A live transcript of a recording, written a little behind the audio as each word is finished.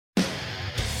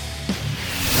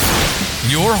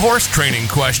Your horse training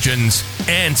questions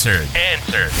answered.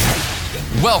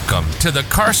 Welcome to the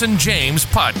Carson James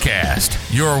Podcast,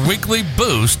 your weekly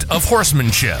boost of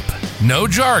horsemanship. No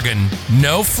jargon,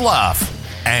 no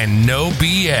fluff, and no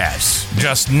BS.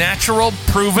 Just natural,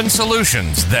 proven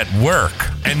solutions that work.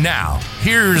 And now,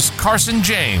 here's Carson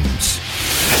James.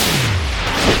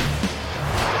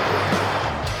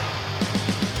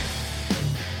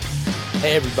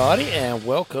 Hey everybody, and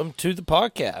welcome to the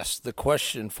podcast. The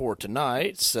question for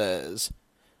tonight says,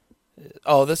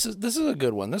 this is a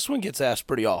good one. This one gets asked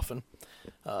pretty often.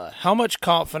 How much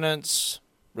confidence,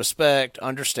 respect,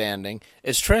 understanding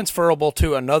is transferable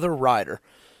to another rider?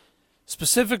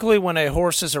 Specifically when a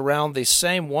horse is around the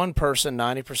same one person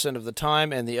 90% of the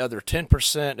time and the other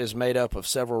 10% is made up of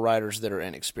several riders that are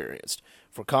inexperienced.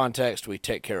 For context, we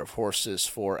take care of horses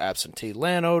for absentee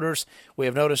landowners. We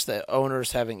have noticed that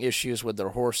owners having issues with their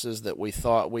horses that we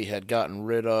thought we had gotten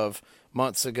rid of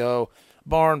months ago.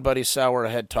 Barn, buddy sour,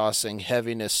 head tossing,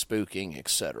 heaviness, spooking,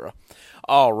 etc.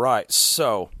 All right,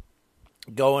 so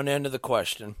going into the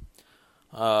question,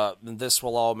 this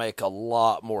will all make a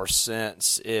lot more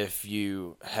sense if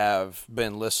you have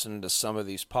been listening to some of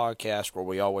these podcasts where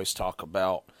we always talk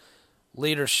about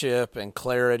leadership and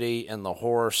clarity, and the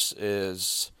horse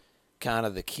is kind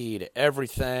of the key to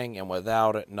everything, and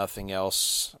without it, nothing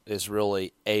else is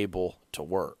really able to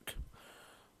work.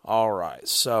 All right,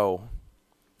 so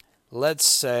let's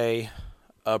say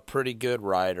a pretty good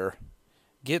rider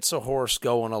gets a horse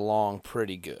going along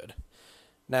pretty good.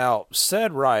 Now,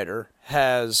 said rider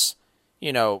has,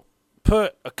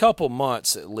 put a couple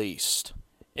months at least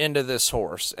into this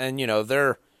horse, and,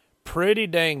 they're pretty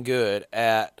dang good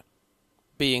at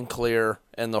being clear,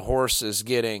 and the horse is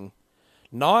getting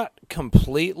not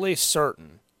completely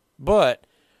certain, but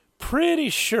pretty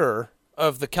sure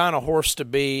of the kind of horse to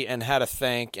be and how to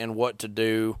think and what to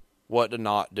do, what to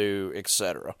not do,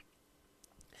 etc.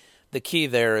 The key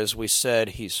there is we said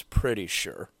he's pretty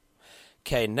sure.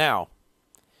 Okay, now,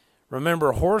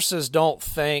 remember, horses don't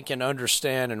think and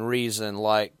understand and reason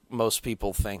like most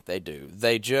people think they do.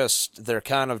 They're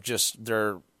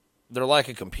like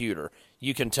a computer.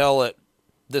 You can tell it,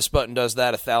 this button does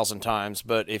that 1,000 times,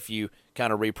 but if you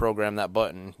kind of reprogram that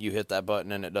button, you hit that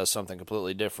button and it does something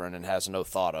completely different and has no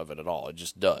thought of it at all. It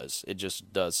just does. It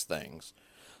just does things.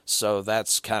 So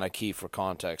that's kind of key for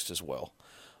context as well.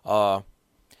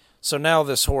 So now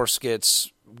this horse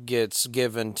gets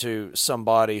given to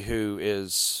somebody who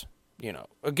is,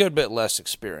 a good bit less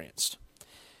experienced.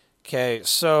 Okay,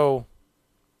 so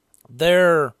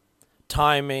their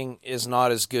timing is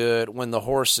not as good when the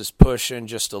horse is pushing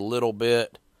just a little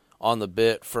bit on the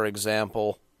bit, for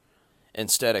example.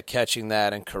 Instead of catching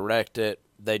that and correct it,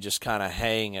 they just kind of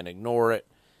hang and ignore it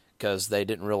because they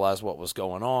didn't realize what was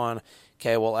going on.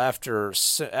 Okay, well, after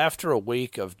a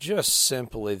week of just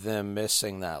simply them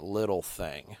missing that little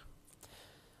thing,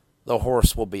 the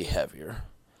horse will be heavier.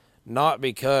 Not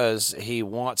because he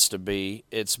wants to be,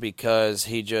 it's because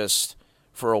he just,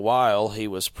 for a while, he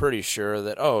was pretty sure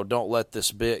that, don't let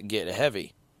this bit get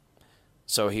heavy.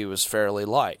 So he was fairly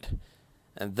light.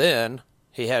 And then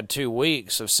he had 2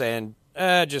 weeks of saying,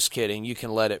 just kidding, you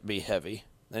can let it be heavy.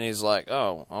 Then he's like,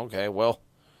 oh, okay, well,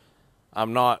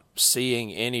 I'm not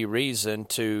seeing any reason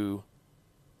to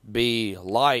be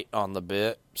light on the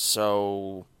bit,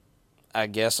 so I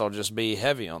guess I'll just be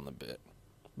heavy on the bit.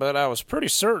 But I was pretty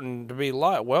certain to be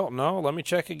light. Well, no, let me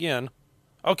check again.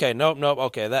 Okay, nope,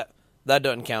 okay, that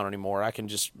doesn't count anymore. I can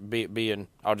just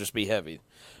I'll just be heavy.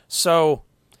 So,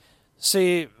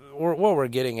 see, what we're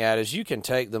getting at is you can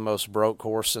take the most broke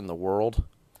horse in the world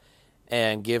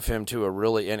and give him to a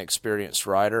really inexperienced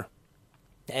rider,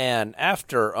 and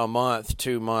after a month,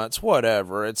 2 months,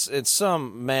 whatever, it's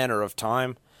some manner of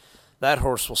time, that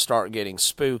horse will start getting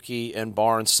spooky and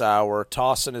barn sour,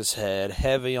 tossing his head,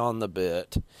 heavy on the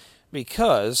bit,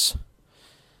 because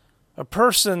a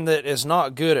person that is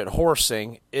not good at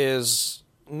horsing is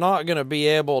not going to be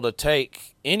able to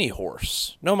take any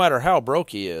horse, no matter how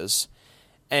broke he is,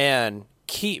 and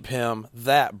keep him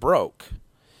that broke.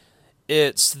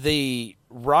 It's the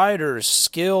rider's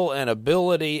skill and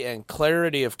ability and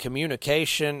clarity of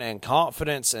communication and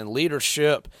confidence and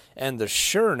leadership and the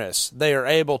sureness they are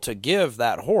able to give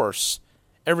that horse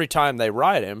every time they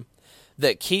ride him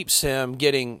that keeps him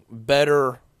getting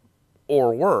better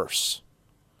or worse.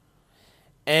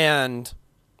 And,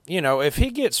 if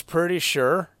he gets pretty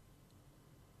sure,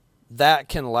 that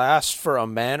can last for a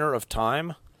manner of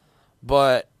time,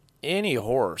 but any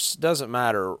horse, doesn't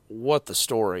matter what the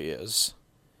story is,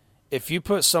 if you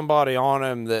put somebody on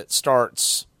him that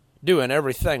starts doing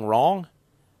everything wrong,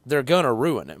 they're going to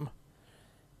ruin him.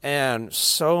 And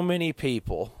so many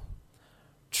people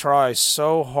try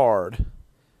so hard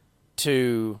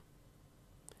to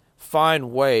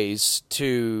find ways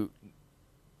to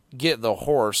get the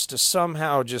horse to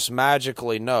somehow just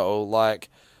magically know, like,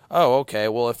 oh, okay,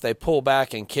 well, if they pull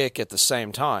back and kick at the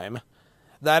same time,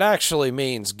 that actually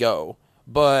means go.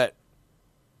 But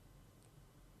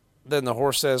then the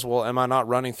horse says, well, am I not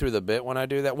running through the bit when I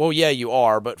do that? Well, yeah, you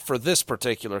are, but for this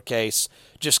particular case,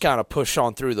 just kind of push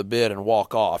on through the bit and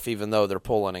walk off, even though they're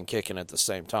pulling and kicking at the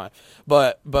same time.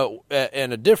 But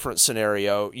in a different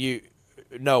scenario,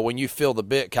 when you feel the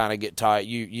bit kind of get tight,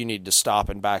 you need to stop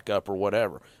and back up or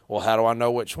whatever. Well, how do I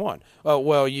know which one? Oh,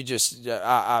 well, you just,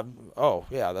 oh,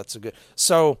 yeah, that's a good.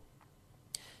 So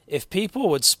if people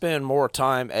would spend more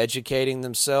time educating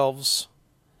themselves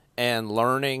and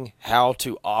learning how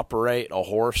to operate a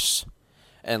horse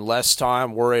and less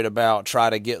time worried about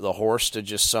trying to get the horse to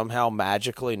just somehow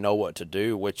magically know what to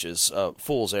do, which is a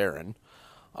fool's errand,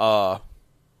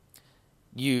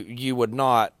 you would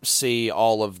not see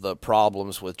all of the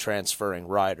problems with transferring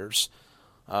riders.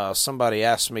 Somebody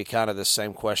asked me kind of the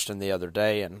same question the other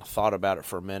day and thought about it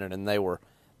for a minute, and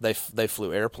they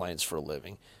flew airplanes for a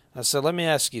living. I said, let me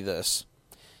ask you this.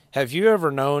 Have you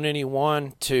ever known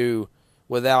anyone to,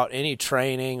 without any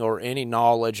training or any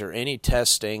knowledge or any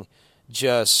testing,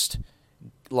 just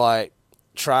like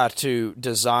try to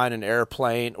design an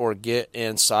airplane or get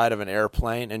inside of an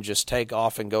airplane and just take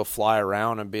off and go fly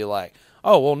around and be like,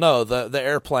 oh, well, no, the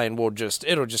airplane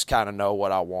it'll just kind of know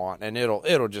what I want and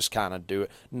it'll just kind of do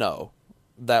it. No,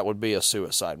 that would be a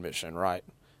suicide mission, right?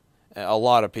 A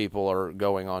lot of people are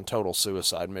going on total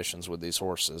suicide missions with these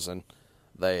horses, and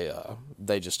they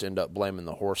just end up blaming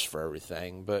the horse for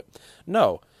everything. But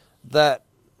no, that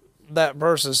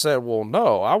person said, well,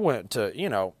 no, I went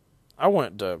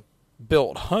to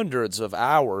built hundreds of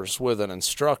hours with an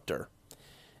instructor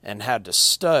and had to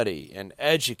study and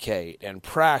educate and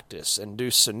practice and do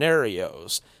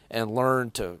scenarios and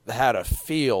learn how to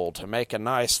feel to make a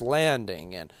nice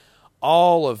landing and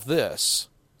all of this.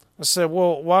 I said,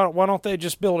 well, why don't they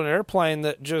just build an airplane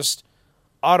that just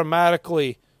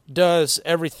automatically does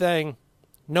everything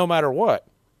no matter what?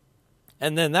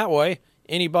 And then that way,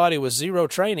 anybody with zero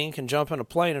training can jump in a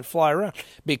plane and fly around,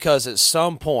 because at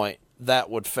some point that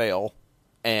would fail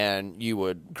and you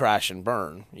would crash and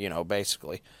burn,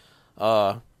 basically.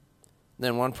 Then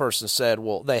one person said,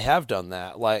 well, they have done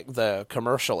that, like the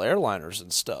commercial airliners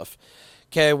and stuff.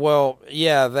 Okay, well,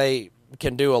 yeah, they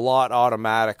can do a lot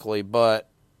automatically, but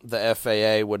the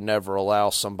FAA would never allow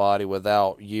somebody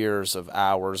without years of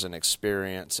hours and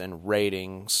experience and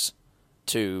ratings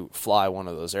to fly one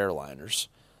of those airliners.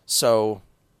 So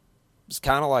it's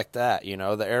kind of like that,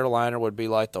 The airliner would be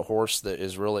like the horse that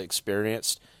is really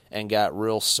experienced and got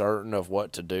real certain of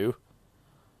what to do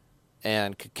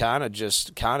and kind of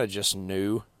just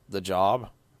knew the job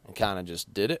and kind of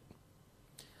just did it.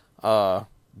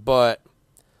 But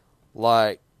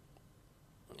like,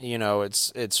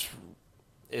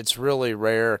 it's really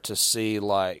rare to see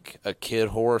like a kid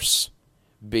horse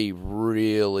be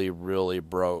really, really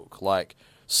broke, like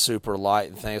super light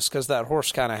and things, because that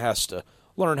horse kind of has to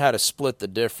learn how to split the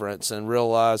difference and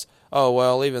realize, oh,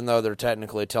 well, even though they're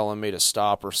technically telling me to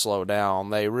stop or slow down,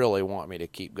 they really want me to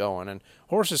keep going. And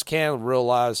horses can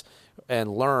realize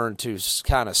and learn to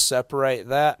kind of separate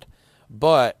that,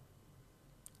 but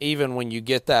even when you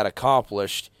get that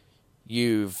accomplished,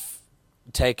 you've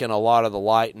taken a lot of the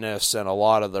lightness and a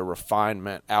lot of the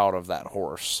refinement out of that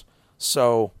horse.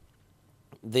 So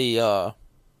the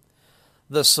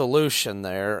solution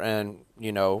there, and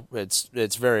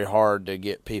it's very hard to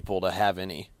get people to have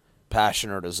any passion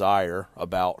or desire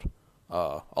about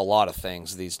a lot of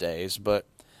things these days, but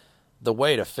the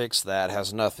way to fix that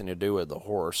has nothing to do with the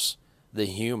horse. The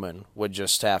human would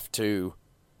just have to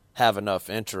have enough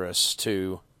interest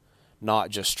to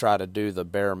not just try to do the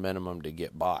bare minimum to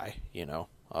get by,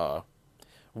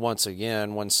 Once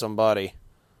again, when somebody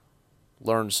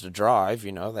learns to drive,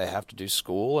 they have to do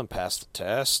school and pass the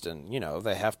test, and,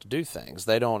 they have to do things.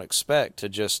 They don't expect to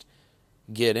just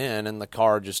get in and the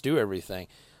car just do everything.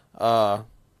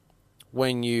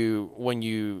 When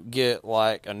you get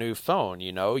like a new phone,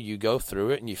 you go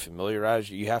through it and you familiarize,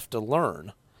 you have to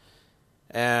learn.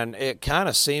 And it kind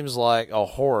of seems like a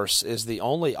horse is the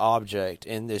only object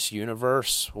in this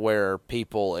universe where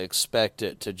people expect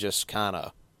it to just kind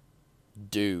of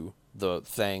do the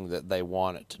thing that they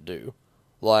want it to do.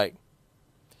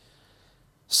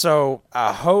 So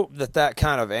I hope that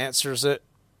kind of answers it.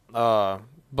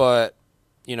 But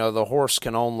the horse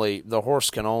can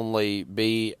only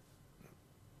be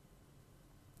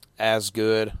as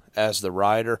good as the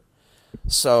rider.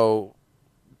 So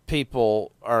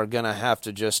people are going to have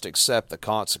to just accept the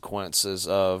consequences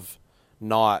of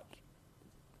not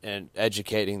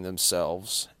educating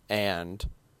themselves, and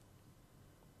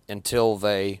until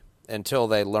they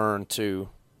learn to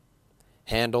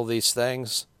handle these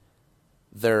things,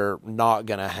 they're not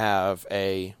going to have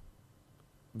a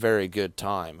very good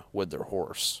time with their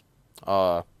horse.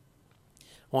 I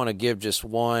want to give just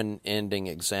one ending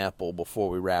example before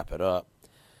we wrap it up.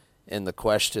 In the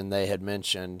question, they had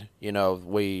mentioned,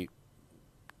 we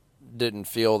didn't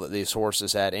feel that these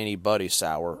horses had any buddy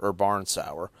sour or barn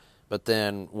sour, but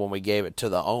then when we gave it to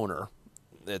the owner,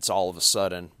 it's all of a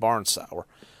sudden barn sour.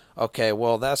 Okay,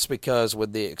 well, that's because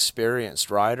with the experienced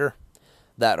rider,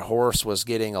 that horse was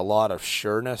getting a lot of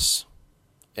sureness.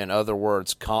 In other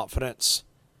words, confidence.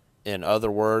 In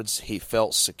other words, he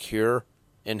felt secure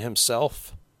in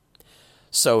himself.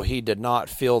 So he did not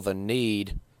feel the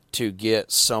need to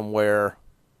get somewhere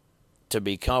to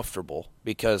be comfortable,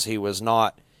 because he was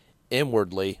not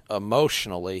inwardly,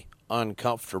 emotionally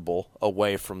uncomfortable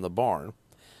away from the barn.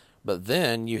 But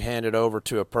then you hand it over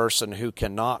to a person who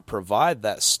cannot provide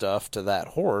that stuff to that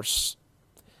horse.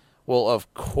 Well,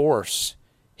 of course,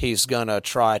 he's going to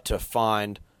try to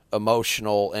find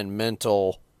emotional and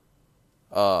mental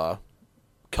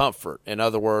comfort. In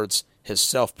other words, his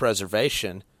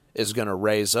self-preservation is going to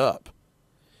raise up,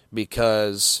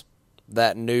 because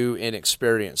that new,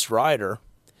 inexperienced rider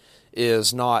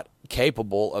is not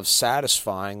capable of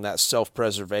satisfying that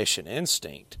self-preservation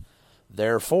instinct.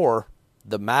 Therefore,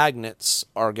 the magnets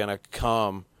are going to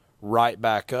come right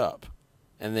back up.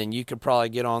 And then you could probably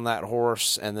get on that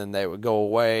horse, and then they would go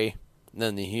away, and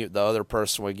then the other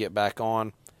person would get back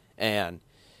on, and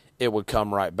it would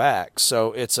come right back.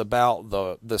 So it's about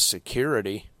the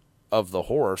security of the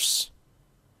horse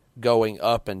going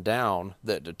up and down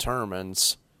that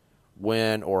determines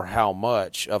when or how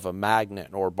much of a magnet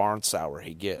or barn sour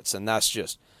he gets. And that's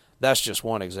just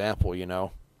one example.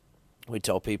 We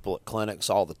tell people at clinics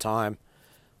all the time,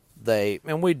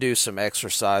 and we do some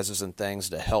exercises and things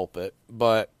to help it,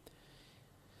 but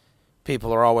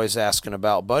people are always asking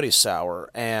about buddy sour,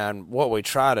 and what we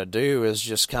try to do is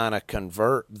just kind of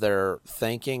convert their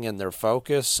thinking and their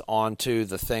focus onto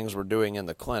the things we're doing in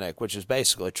the clinic, which is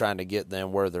basically trying to get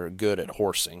them where they're good at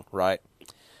horsing, right?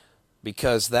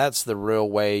 Because that's the real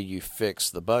way you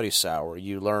fix the buddy sour.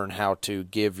 You learn how to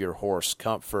give your horse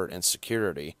comfort and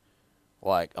security,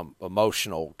 like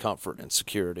emotional comfort and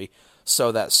security,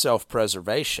 so that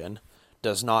self-preservation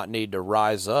does not need to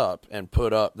rise up and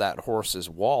put up that horse's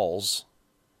walls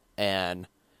and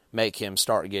make him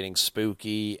start getting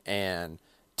spooky and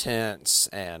tense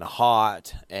and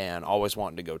hot and always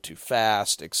wanting to go too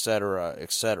fast, etc.,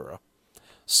 etc.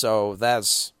 So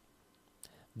that's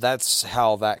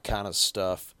how that kind of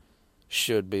stuff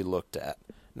should be looked at.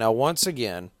 Now, once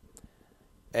again,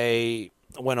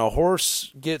 when a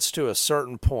horse gets to a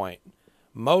certain point,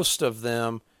 most of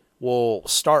them will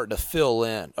start to fill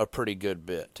in a pretty good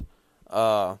bit.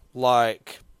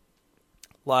 Like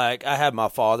I had my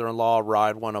father-in-law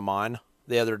ride one of mine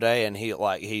the other day, and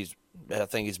I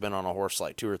think he's been on a horse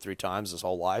like 2 or 3 times his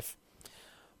whole life.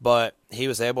 But he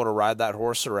was able to ride that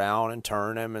horse around and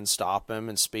turn him and stop him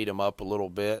and speed him up a little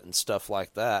bit and stuff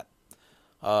like that.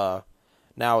 Now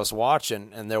I was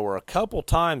watching, and there were a couple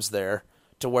times there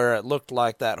to where it looked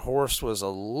like that horse was a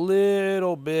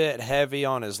little bit heavy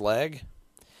on his leg.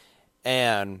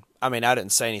 And, I mean, I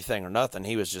didn't say anything or nothing.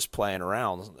 He was just playing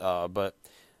around. But,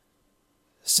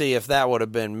 see, if that would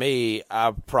have been me,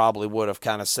 I probably would have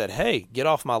kind of said, hey, get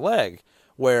off my leg,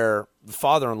 where the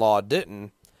father-in-law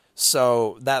didn't.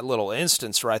 So that little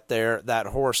instance right there, that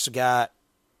horse got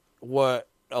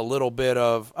a little bit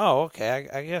of, oh, okay,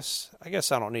 I guess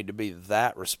I don't need to be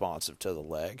that responsive to the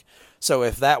leg. So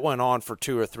if that went on for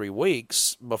 2 or 3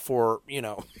 weeks before,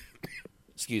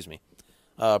 excuse me,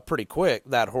 pretty quick,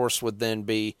 that horse would then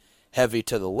be heavy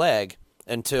to the leg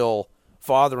until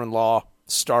father-in-law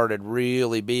started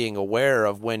really being aware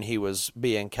of when he was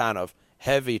being kind of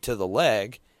heavy to the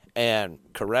leg and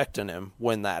correcting him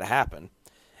when that happened.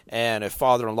 And if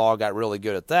father-in-law got really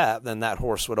good at that, then that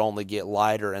horse would only get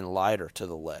lighter and lighter to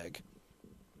the leg.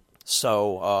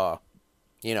 So,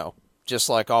 just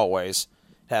like always,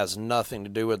 it has nothing to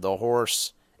do with the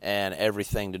horse and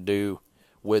everything to do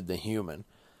with the human.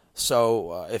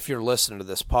 So if you're listening to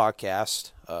this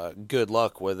podcast, good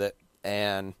luck with it.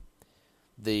 And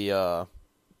I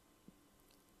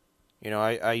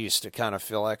used to kind of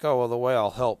feel like, oh, well, the way I'll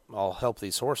help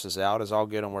these horses out is I'll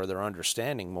get them where they're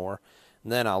understanding more.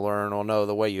 And then I learn, well, no,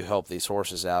 the way you help these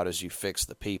horses out is you fix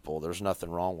the people. There's nothing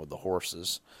wrong with the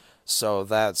horses. So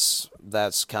that's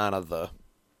kind of the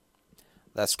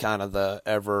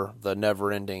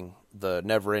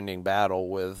never-ending battle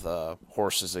with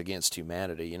horses against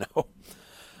humanity,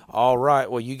 All right.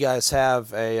 Well, you guys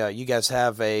have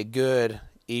a good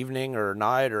evening or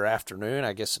night or afternoon.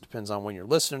 I guess it depends on when you're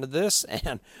listening to this,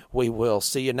 and we will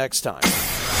see you next time.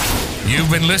 You've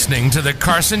been listening to the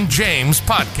Carson James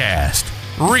Podcast.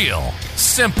 Real,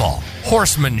 simple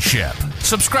horsemanship.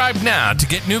 Subscribe now to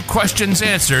get new questions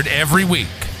answered every week.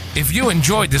 If you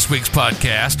enjoyed this week's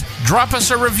podcast, drop us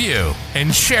a review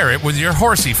and share it with your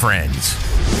horsey friends.